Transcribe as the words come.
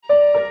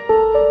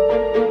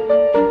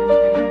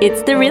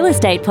It's the Real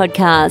Estate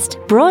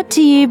Podcast, brought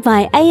to you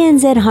by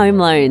ANZ Home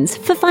Loans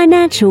for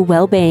financial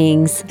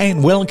well-beings.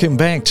 And welcome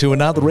back to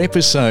another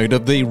episode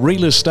of the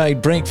Real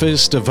Estate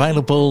Breakfast,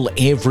 available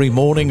every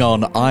morning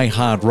on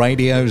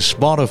iHeartRadio,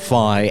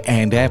 Spotify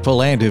and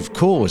Apple, and of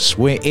course,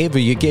 wherever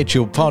you get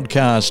your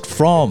podcast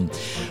from.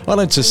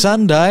 Well, it's a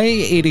Sunday.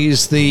 It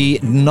is the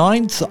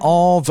 9th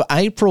of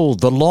April.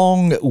 The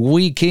long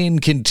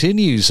weekend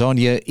continues on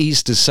your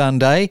Easter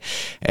Sunday.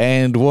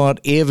 And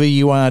whatever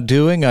you are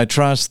doing, I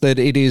trust that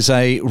it is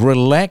a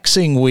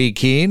relaxing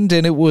weekend,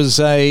 and it was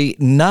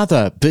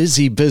another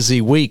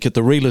busy week at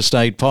the Real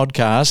Estate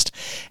Podcast.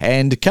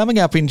 And coming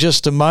up in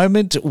just a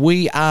moment,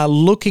 we are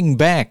looking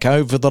back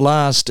over the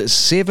last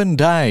 7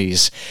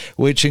 days,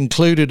 which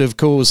included, of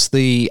course,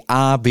 the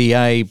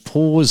RBA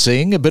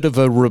pausing, a bit of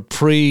a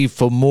reprieve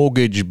for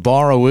mortgage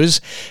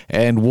borrowers,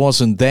 and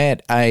wasn't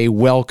that a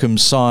welcome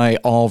sigh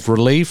of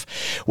relief?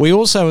 We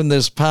also, in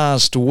this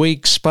past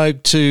week,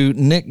 spoke to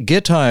Nick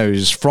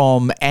Gittos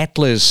from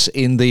Atlas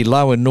in the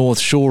Lower North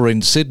Shore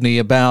in Sydney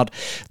about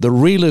the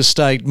real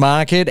estate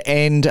market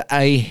and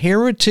a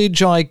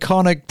heritage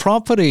iconic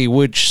property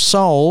which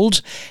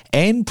sold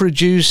and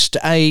produced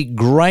a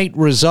great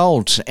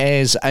result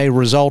as a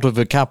result of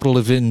a couple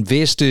of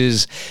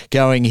investors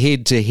going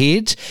head to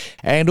head.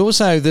 And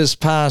also this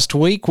past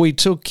week, we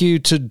took you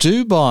to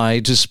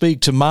Dubai to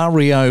speak to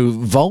Mario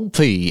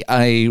Volpe,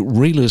 a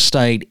real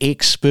estate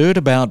expert,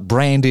 about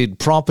branded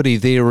property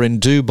there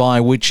in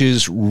Dubai, which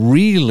is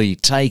really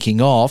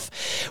taking off,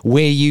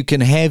 where you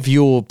can have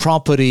your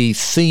property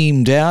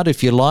themed out,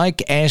 if you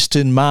like,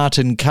 Aston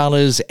Martin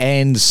colours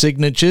and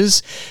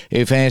signatures,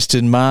 if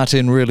Aston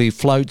Martin really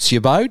floats your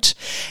boat.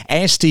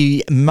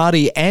 Asti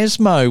Murray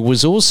Asmo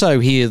was also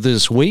here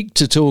this week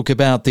to talk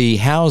about the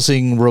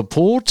housing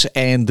report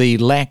and the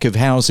lack of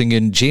housing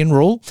in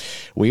general.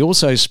 We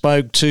also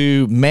spoke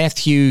to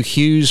Matthew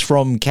Hughes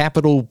from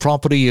Capital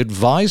Property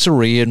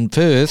Advisory in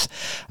Perth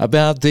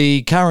about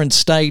the current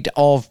state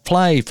of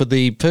play for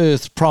the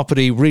Perth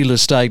property real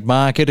estate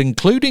market,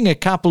 including a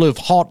couple of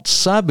hot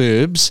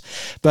suburbs,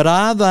 but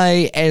are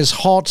they as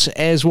hot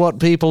as what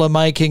people are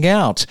making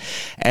out?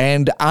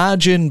 And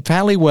Arjun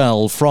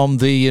Paliwal from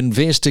the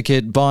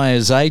Investicate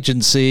Buyers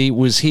Agency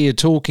was here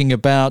talking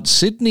about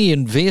Sydney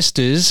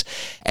investors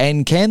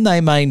and can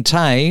they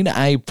maintain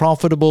a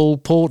profitable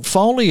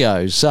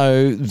portfolio.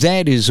 So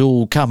that is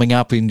all coming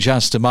up in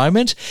just a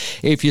moment.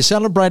 If you're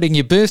celebrating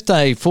your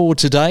birthday for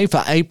today,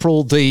 for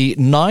April the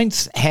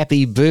 9th,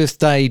 happy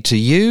birthday to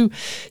you.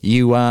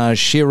 You are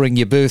sharing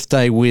your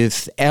birthday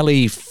with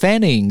Elle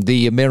Fanning,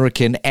 the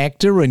American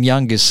actor and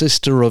younger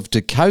sister of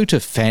Dakota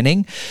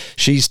Fanning.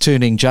 She's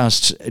turning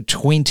just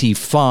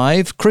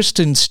 25.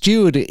 Kristen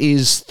Stewart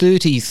is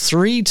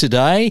 33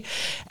 today.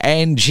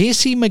 And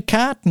Jesse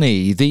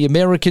McCartney, the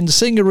American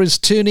singer, is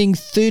turning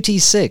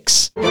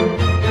 36.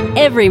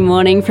 Every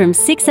morning from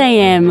 6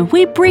 a.m,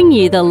 we bring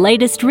you the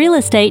latest real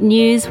estate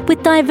news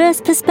with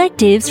diverse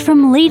perspectives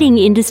from leading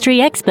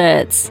industry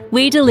experts.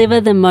 We deliver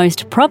the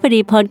most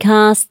property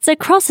podcasts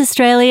across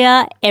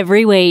Australia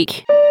every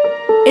week.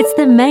 It's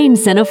the Main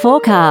Centre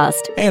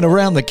Forecast. And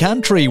around the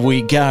country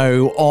we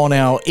go on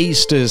our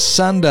Easter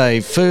Sunday.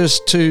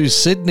 First to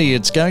Sydney,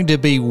 it's going to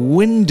be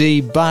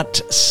windy but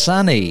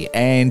sunny.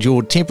 And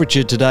your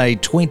temperature today,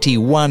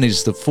 21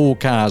 is the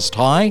forecast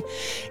high.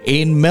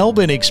 In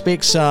Melbourne,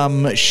 expect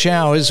some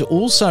showers,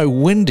 also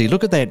windy.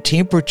 Look at that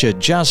temperature,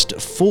 just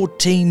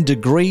 14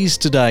 degrees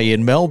today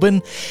in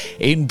Melbourne.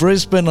 In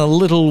Brisbane, a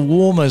little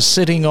warmer,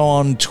 sitting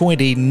on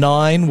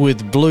 29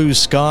 with blue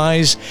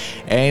skies.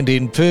 And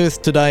in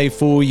Perth today,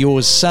 for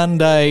your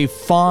Sunday,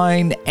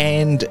 fine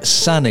and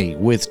sunny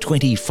with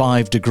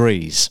 25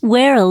 degrees.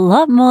 We're a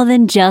lot more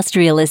than just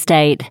real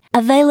estate.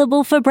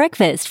 Available for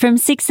breakfast from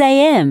 6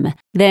 a.m,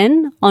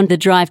 then on the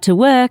drive to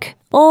work,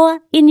 or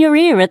in your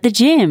ear at the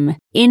gym.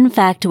 In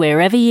fact,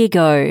 wherever you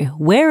go,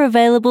 we're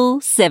available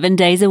 7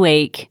 days a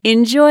week.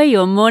 Enjoy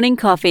your morning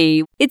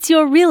coffee. It's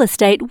your Real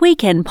Estate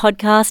Weekend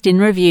Podcast in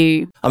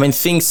review. I mean,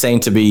 things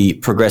seem to be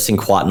progressing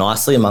quite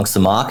nicely amongst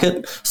the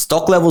market.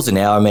 Stock levels in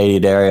our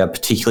immediate area,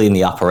 particularly in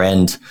the upper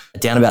end, are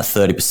down about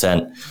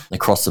 30%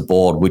 across the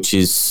board, which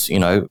is,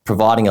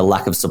 providing a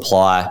lack of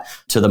supply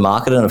to the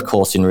market. And of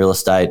course, in real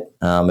estate,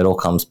 it all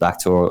comes back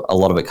to, a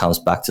lot of it comes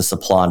back to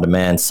supply and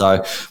demand.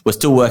 So we're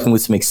still working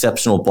with some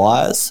exceptional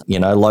buyers,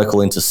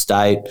 local,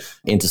 interstate,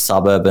 into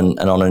suburb and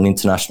on an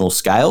international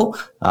scale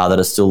that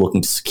are still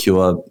looking to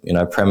secure,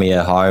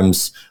 premier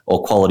homes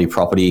or quality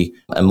property,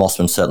 and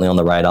Mossman's certainly on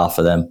the radar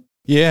for them.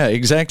 Yeah,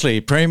 exactly.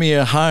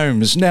 Premier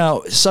homes.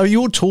 Now, so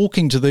you're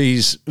talking to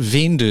these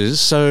vendors.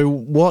 So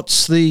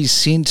what's the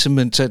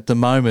sentiment at the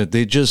moment?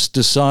 They're just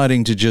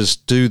deciding to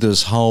just do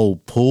this whole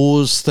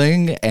pause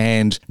thing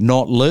and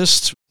not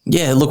list?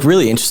 Yeah, look,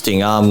 really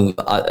interesting.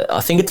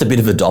 I think it's a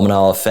bit of a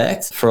domino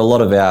effect for a lot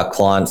of our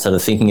clients that are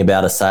thinking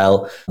about a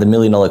sale. The $1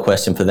 million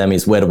question for them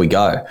is, where do we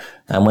go?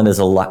 And when there's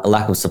a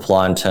lack of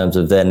supply in terms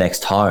of their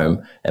next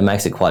home, it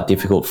makes it quite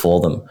difficult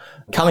for them.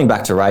 Coming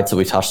back to rates that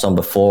we touched on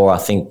before, I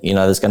think,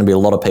 there's going to be a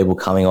lot of people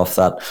coming off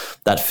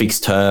that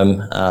fixed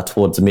term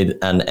towards the mid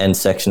and end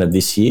section of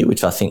this year,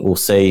 which I think we'll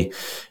see,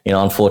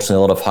 unfortunately, a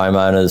lot of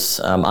homeowners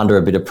under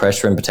a bit of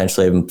pressure and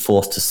potentially even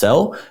forced to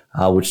sell,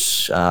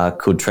 which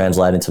could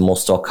translate into more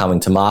stock coming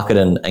to market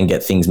and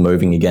get things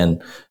moving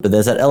again. But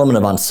there's that element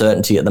of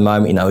uncertainty at the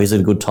moment. Is it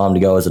a good time to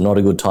go? Is it not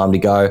a good time to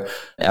go?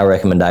 Our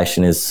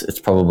recommendation is it's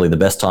probably the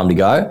best time to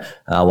go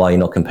while you're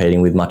not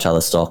competing with much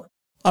other stock.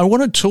 I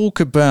want to talk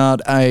about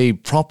a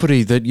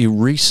property that you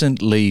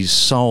recently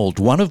sold,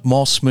 one of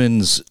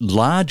Mossman's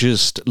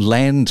largest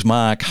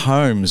landmark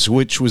homes,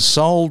 which was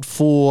sold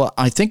for,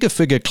 I think, a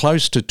figure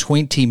close to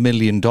 $20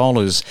 million.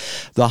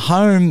 The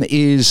home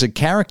is a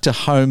character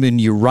home in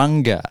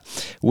Urunga,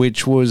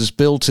 which was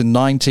built in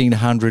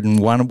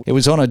 1901. It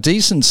was on a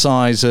decent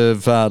size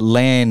of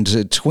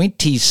land,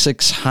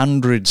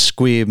 2,600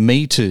 square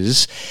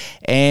metres.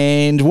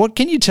 And what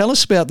can you tell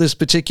us about this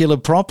particular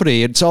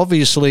property? It's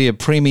obviously a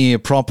premier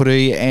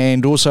property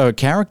and also a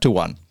character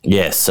one.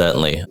 Yes,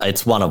 certainly.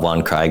 It's one of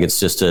one, Craig. It's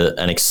just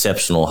an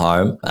exceptional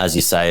home. As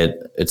you say,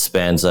 it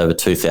spans over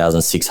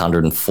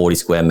 2,640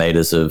 square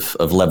metres of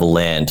level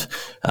land,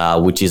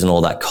 which isn't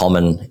all that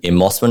common in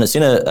Mossman. It's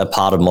in a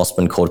part of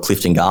Mossman called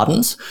Clifton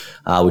Gardens,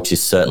 which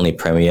is certainly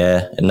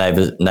premier. It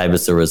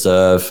neighbours the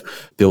reserve,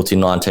 built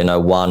in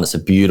 1901. It's a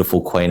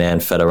beautiful Queen Anne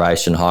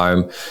Federation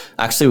home.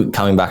 Actually,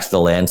 coming back to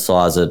the land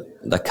size,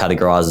 that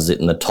categorises it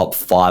in the top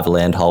 5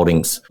 land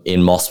holdings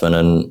in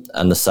Mossman,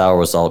 and the sale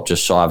result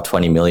just shy of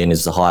 20 million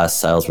is the highest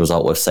sales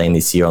result we've seen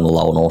this year on the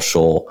Lower North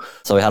Shore.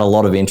 So we had a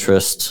lot of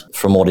interest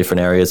from all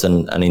different areas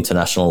and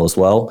international as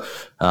well,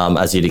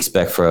 as you'd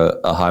expect for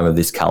a home of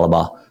this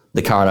calibre.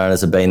 The current owners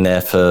have been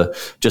there for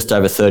just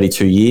over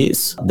 32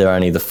 years. They're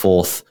only the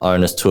 4th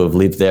owners to have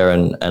lived there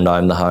and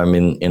owned the home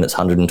in its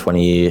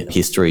 120-year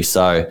history.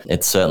 So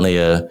it's certainly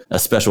a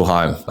special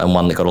home and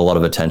one that got a lot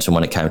of attention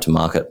when it came to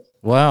market.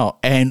 Wow.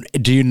 And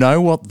do you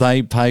know what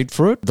they paid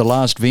for it? The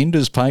last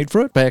vendors paid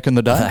for it back in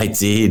the day? They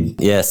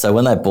did. Yeah. So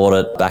when they bought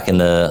it back in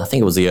I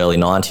think it was the early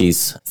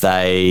 90s,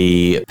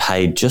 they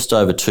paid just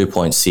over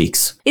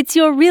 2.6. It's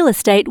your real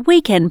estate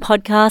weekend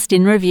podcast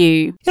in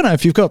review.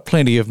 If you've got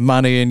plenty of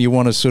money and you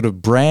want to sort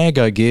of brag,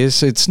 I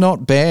guess, it's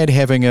not bad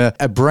having a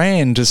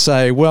brand to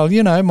say, well,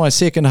 my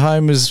second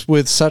home is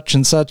with such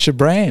and such a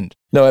brand.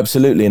 No,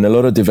 absolutely. And a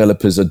lot of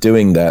developers are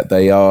doing that.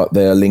 They are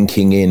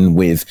linking in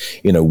with,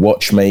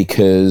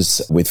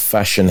 watchmakers, with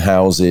fashion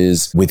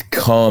houses, with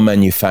car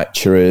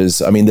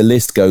manufacturers. I mean, the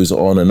list goes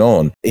on.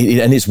 And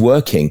it's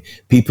working.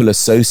 People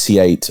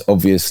associate,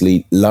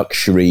 obviously,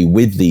 luxury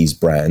with these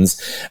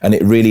brands, and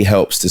it really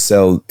helps to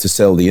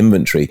sell the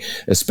inventory,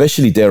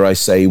 especially, dare I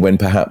say, when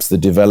perhaps the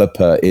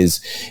developer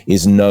is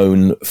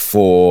known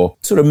for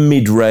sort of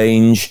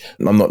mid-range.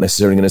 I'm not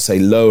necessarily going to say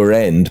lower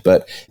end,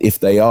 but if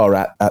they are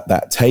at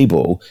that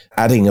table,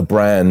 adding a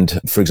brand,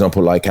 for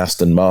example, like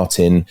Aston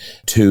Martin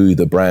to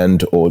the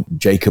brand, or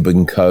Jacob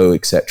 & Co.,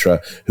 etc.,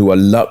 who are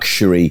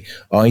luxury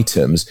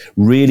items,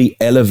 really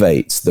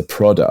elevates the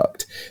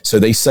product. So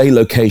they say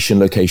location,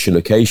 location,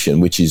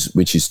 location, which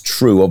is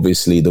true,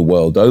 obviously, the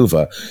world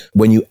over.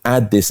 When you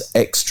add this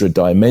extra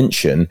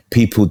dimension,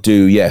 people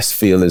do, yes,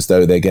 feel as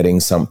though they're getting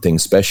something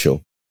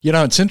special.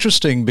 It's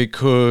interesting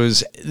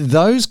because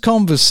those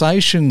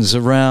conversations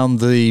around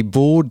the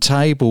board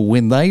table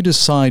when they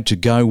decide to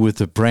go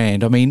with a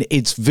brand, I mean,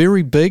 it's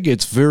very big,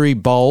 it's very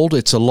bold,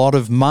 it's a lot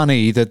of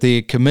money that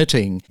they're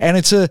committing. And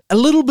it's a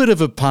little bit of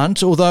a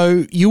punt,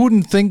 although you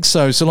wouldn't think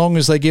so long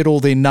as they get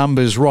all their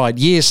numbers right.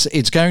 Yes,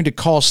 it's going to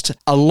cost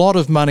a lot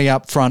of money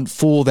up front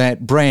for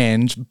that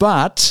brand,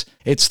 but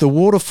it's the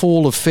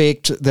waterfall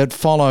effect that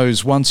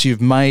follows once you've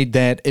made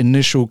that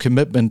initial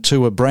commitment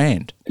to a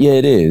brand. Yeah,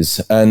 it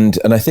is. And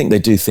I think they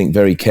do think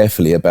very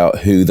carefully about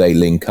who they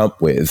link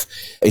up with.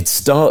 It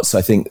starts,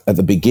 I think, at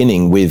the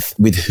beginning with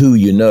who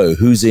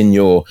who's in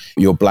your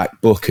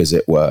black book, as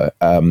it were.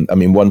 I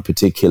mean, one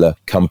particular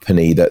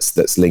company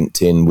that's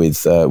linked in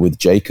with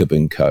Jacob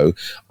 & Co.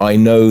 I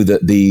know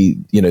that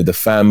the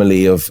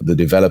family of the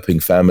developing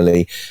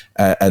family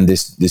and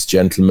this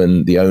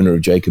gentleman, the owner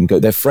of Jacob & Co.,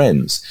 they're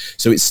friends.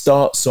 So it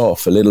starts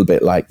off a little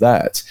bit like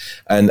that,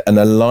 and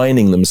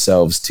aligning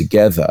themselves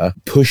together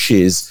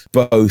pushes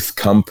both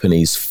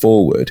companies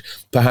forward.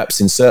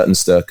 Perhaps in certain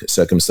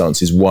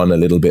circumstances, one a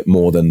little bit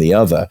more than the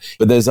other.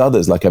 But there's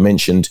others, like I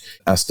mentioned,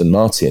 Aston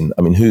Martin.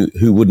 I mean,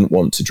 who wouldn't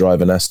want to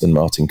drive an Aston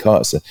Martin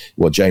car? So,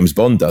 well, James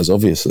Bond does,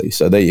 obviously.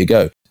 So there you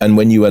go. And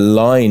when you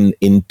align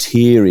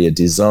interior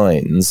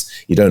designs,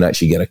 you don't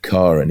actually get a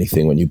car or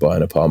anything when you buy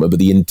an apartment, but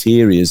the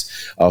interiors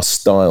are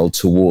styled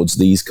towards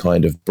these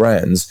kind of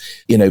brands,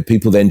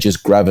 people then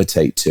just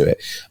gravitate to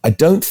it. I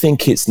don't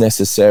think it's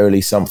necessarily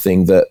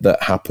something that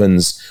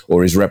happens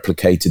or is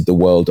replicated the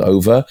world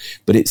over,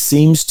 but it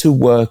seems to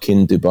work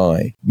in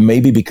Dubai,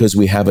 maybe because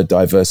we have a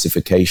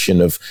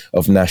diversification of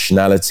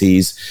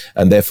nationalities,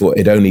 and therefore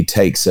it only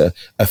takes a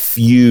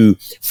few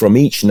from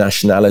each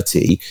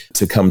nationality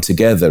to come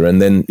together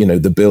and then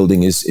then, the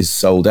building is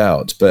sold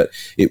out. But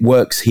it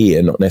works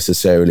here, not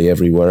necessarily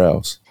everywhere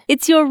else.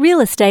 It's your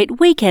Real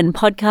Estate Weekend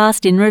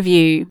podcast in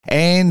review.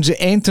 And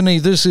Anthony,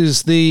 this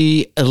is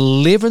the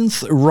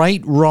 11th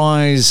rate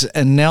rise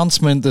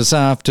announcement this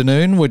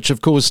afternoon, which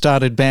of course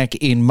started back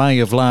in May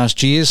of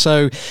last year.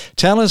 So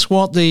tell us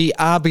what the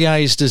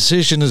RBA's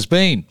decision has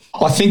been.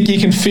 I think you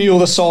can feel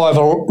the sigh of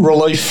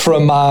relief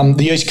from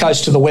the East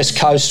Coast to the West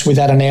Coast with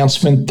that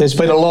announcement. There's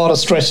been a lot of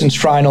stress and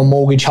strain on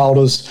mortgage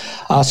holders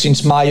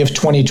since May of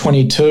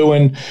 2022.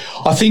 And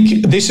I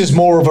think this is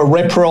more of a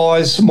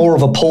reprise, more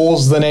of a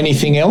pause than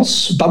anything else.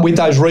 But with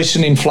those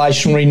recent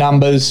inflationary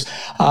numbers,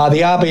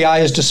 the RBA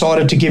has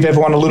decided to give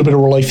everyone a little bit of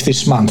relief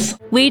this month.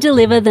 We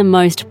deliver the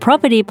most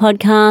property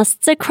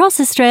podcasts across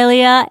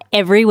Australia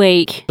every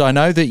week. I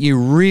know that you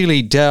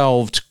really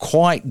delved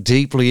quite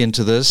deeply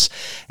into this.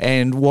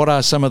 And what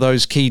are some of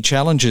those key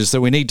challenges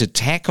that we need to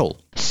tackle?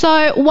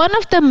 So one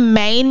of the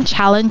main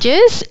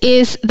challenges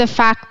is the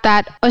fact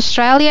that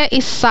Australia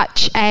is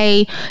such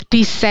a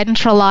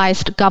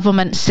decentralized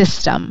government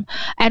system.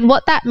 And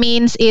what that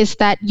means is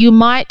that you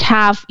might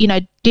have,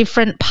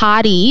 different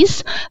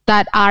parties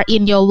that are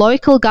in your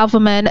local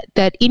government,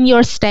 that in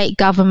your state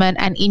government,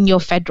 and in your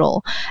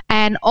federal.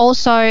 And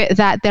also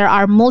that there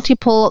are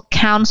multiple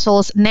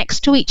councils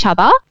next to each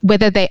other,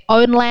 whether they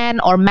own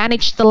land or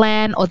manage the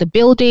land or the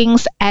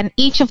buildings, and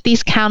each of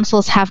these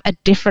councils have a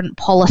different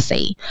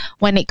policy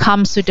when it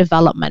comes to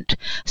development.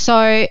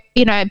 So,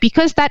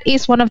 because that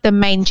is one of the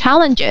main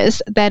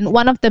challenges, then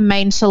one of the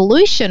main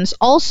solutions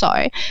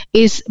also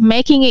is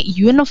making it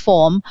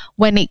uniform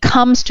when it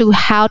comes to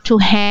how to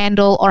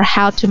handle or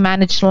how to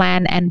manage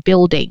land and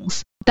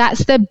buildings.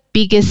 That's the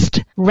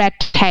biggest red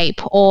tape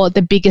or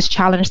the biggest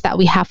challenge that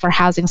we have for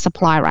housing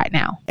supply right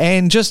now.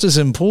 And just as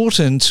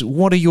important,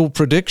 what are your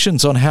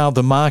predictions on how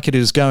the market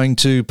is going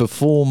to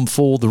perform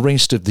for the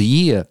rest of the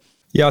year?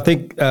 Yeah, I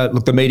think,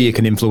 the media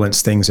can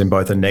influence things in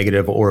both a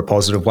negative or a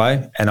positive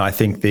way. And I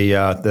think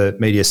the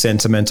media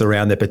sentiment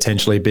around there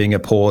potentially being a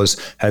pause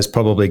has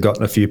probably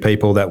gotten a few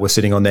people that were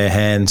sitting on their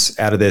hands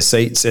out of their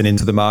seats and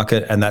into the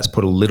market. And that's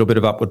put a little bit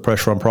of upward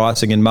pressure on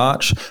pricing in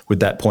March with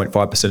that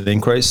 0.5%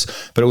 increase.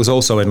 But it was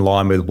also in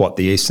line with what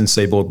the Eastern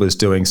Seaboard was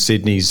doing.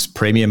 Sydney's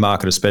premium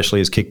market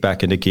especially has kicked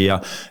back into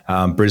gear.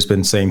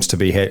 Brisbane seems to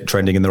be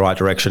trending in the right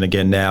direction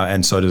again now,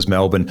 and so does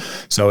Melbourne.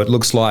 So it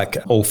looks like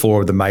all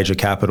four of the major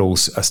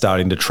capitals are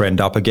starting to trend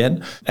up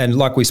again. And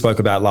like we spoke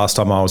about last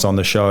time I was on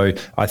the show,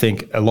 I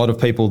think a lot of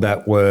people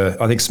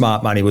I think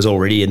smart money was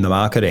already in the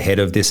market ahead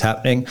of this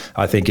happening.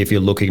 I think if you're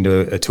looking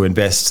to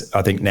invest,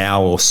 I think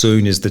now or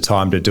soon is the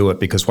time to do it,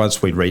 because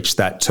once we reach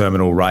that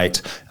terminal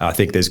rate, I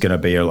think there's going to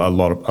be a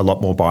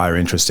lot more buyer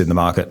interest in the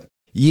market.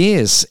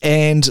 Yes,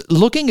 and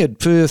looking at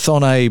Perth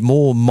on a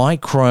more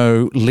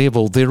micro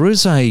level, there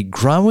is a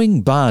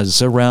growing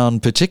buzz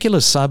around particular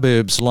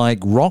suburbs like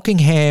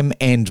Rockingham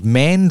and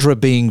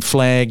Mandurah being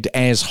flagged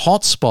as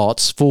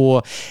hotspots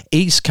for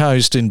East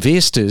Coast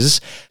investors.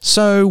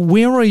 So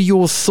where are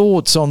your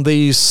thoughts on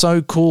these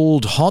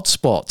so-called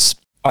hotspots?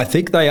 I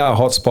think they are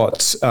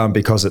hotspots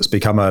because it's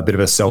become a bit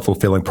of a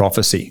self-fulfilling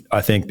prophecy.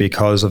 I think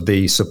because of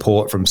the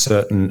support from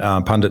certain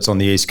pundits on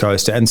the East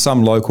Coast and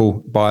some local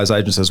buyers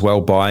agents as well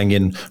buying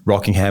in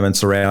Rockingham and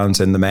surrounds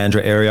and the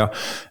Mandurah area,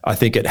 I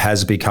think it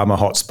has become a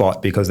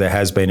hotspot because there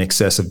has been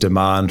excessive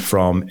demand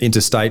from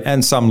interstate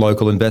and some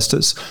local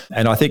investors.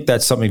 And I think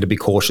that's something to be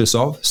cautious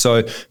of.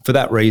 So for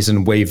that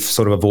reason, we've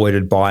sort of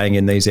avoided buying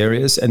in these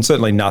areas, and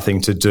certainly nothing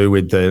to do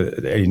with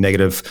any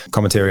negative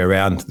commentary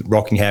around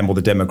Rockingham or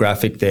the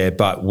demographic there.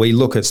 But we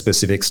look at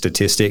specific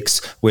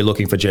statistics. We're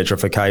looking for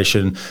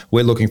gentrification.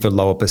 We're looking for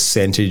lower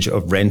percentage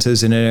of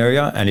renters in an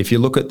area. And if you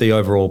look at the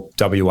overall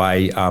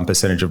WA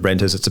percentage of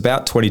renters, it's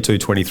about 22,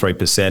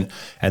 23%.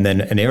 And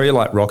then an area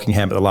like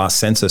Rockingham at the last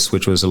census,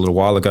 which was a little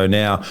while ago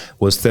now,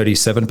 was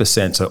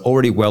 37%. So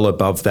already well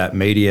above that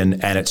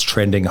median, and it's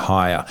trending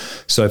higher.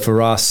 So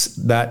for us,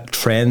 that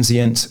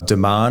transient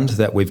demand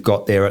that we've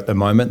got there at the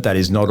moment, that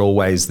is not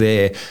always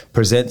there,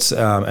 presents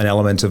an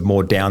element of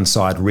more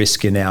downside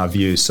risk in our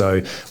view.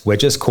 So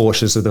we're just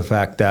cautious of the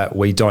fact that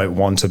we don't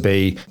want to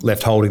be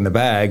left holding the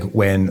bag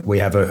when we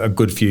have a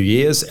good few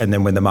years, and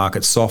then when the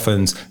market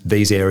softens,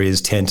 these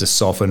areas tend to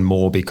soften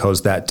more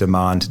because that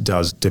demand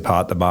does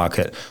depart the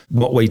market.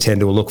 What we tend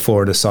to look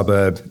for in a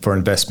suburb for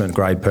investment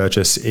grade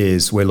purchase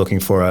is we're looking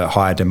for a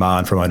higher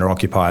demand from owner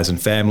occupiers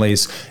and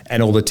families,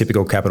 and all the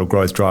typical capital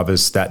growth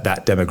drivers that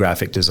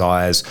demographic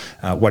desires.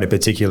 What in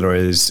particular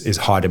is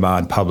high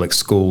demand public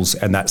schools,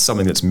 and that's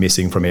something that's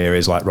missing from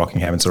areas like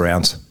Rockingham and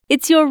surrounds.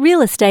 It's your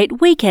Real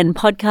Estate Weekend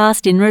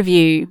podcast in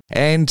review.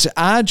 And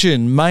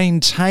Arjun,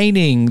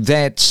 maintaining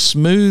that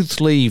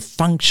smoothly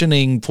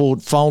functioning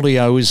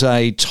portfolio is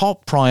a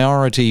top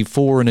priority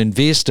for an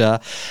investor.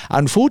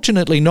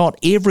 Unfortunately, not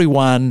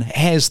everyone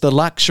has the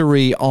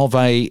luxury of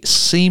a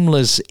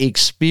seamless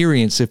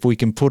experience, if we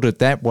can put it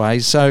that way.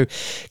 So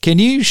can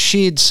you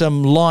shed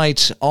some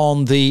light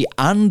on the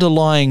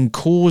underlying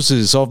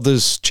causes of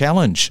this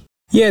challenge?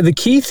 Yeah, the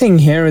key thing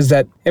here is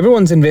that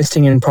everyone's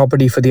investing in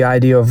property for the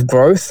idea of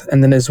growth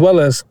and then as well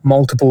as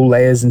multiple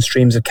layers and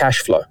streams of cash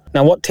flow.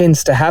 Now, what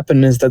tends to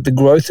happen is that the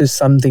growth is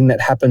something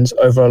that happens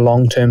over a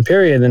long-term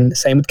period, and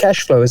same with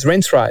cash flow as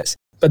rents rise.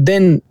 But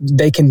then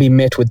they can be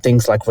met with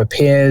things like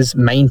repairs,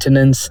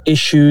 maintenance,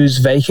 issues,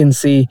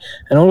 vacancy,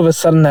 and all of a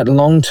sudden that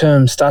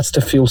long-term starts to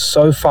feel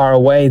so far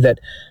away that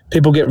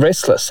people get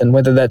restless, and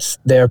whether that's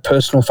their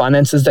personal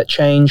finances that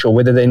change or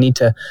whether they need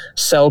to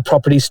sell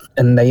properties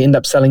and they end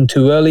up selling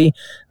too early,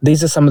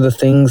 these are some of the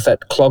things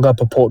that clog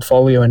up a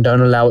portfolio and don't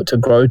allow it to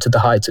grow to the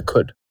heights it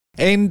could.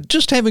 And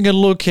just having a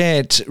look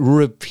at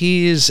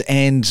repairs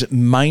and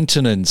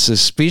maintenance,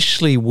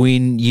 especially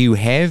when you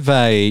have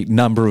a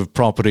number of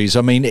properties,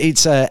 I mean,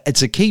 it's a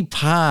key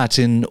part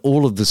in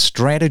all of the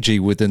strategy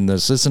within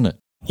this, isn't it?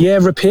 Yeah,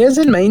 repairs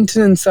and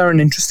maintenance are an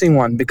interesting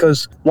one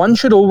because one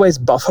should always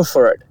buffer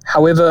for it.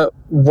 However,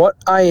 what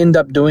I end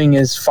up doing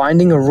is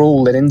finding a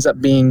rule that ends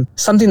up being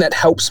something that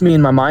helps me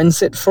in my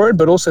mindset for it,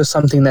 but also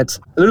something that's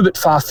a little bit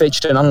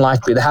far-fetched and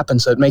unlikely to happen,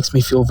 so it makes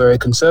me feel very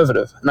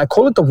conservative. And I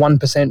call it the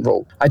 1%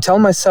 rule. I tell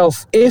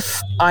myself,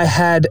 if I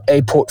had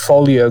a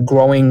portfolio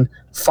growing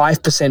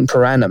 5%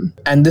 per annum,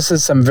 and this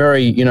is some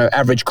very,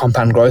 average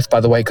compound growth, by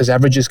the way, because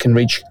averages can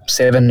reach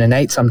 7 and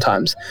 8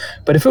 sometimes.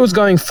 But if it was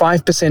going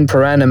 5%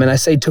 per annum and I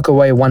say took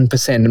away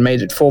 1% and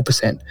made it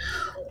 4%,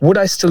 would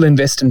I still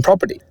invest in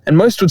property? And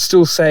most would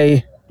still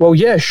say, well,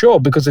 yeah, sure,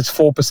 because it's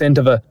 4%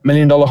 of $1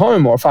 million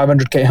home or a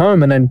 $500K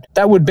home, and then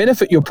that would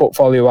benefit your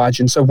portfolio,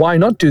 Arjun, so why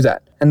not do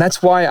that? And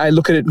that's why I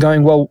look at it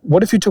going, well,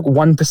 what if you took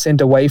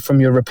 1% away from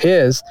your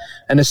repairs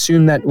and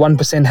assume that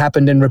 1%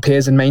 happened in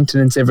repairs and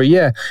maintenance every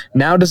year?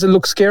 Now, does it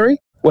look scary?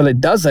 Well, it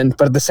doesn't,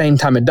 but at the same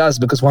time it does,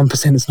 because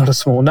 1% is not a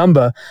small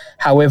number.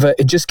 However,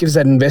 it just gives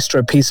that investor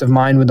a peace of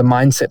mind with a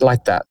mindset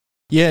like that.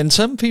 Yeah, and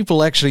some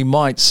people actually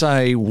might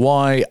say,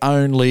 why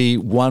only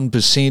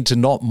 1%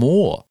 and not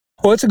more?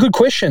 Well, it's a good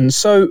question.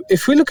 So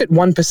if we look at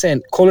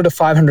 1%, call it a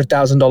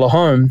 $500,000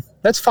 home,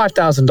 that's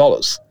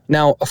 $5,000.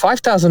 Now, a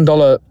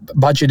 $5,000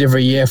 budget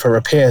every year for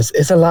repairs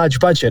is a large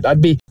budget.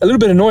 I'd be a little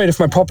bit annoyed if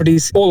my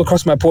properties all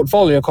across my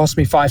portfolio cost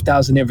me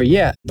 $5,000 every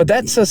year. But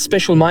that's a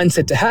special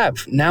mindset to have.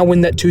 Now,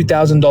 when that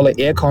 $2,000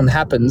 aircon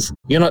happens,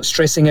 you're not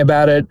stressing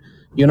about it.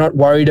 You're not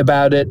worried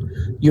about it.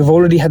 You've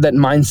already had that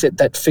mindset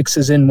that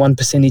fixes in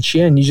 1% each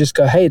year, and you just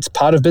go, hey, it's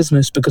part of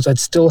business because I'd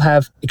still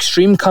have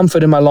extreme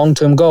comfort in my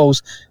long-term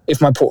goals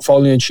if my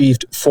portfolio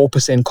achieved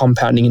 4%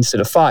 compounding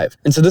instead of 5%.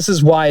 And so this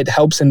is why it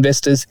helps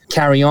investors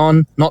carry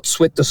on, not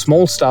sweat the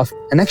small stuff,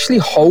 and actually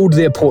hold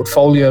their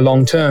portfolio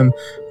long-term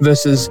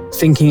versus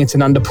thinking it's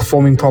an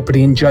underperforming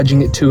property and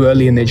judging it too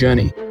early in their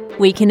journey.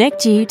 We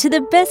connect you to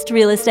the best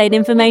real estate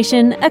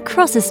information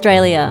across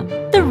Australia.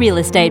 The Real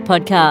Estate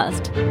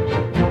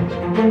Podcast.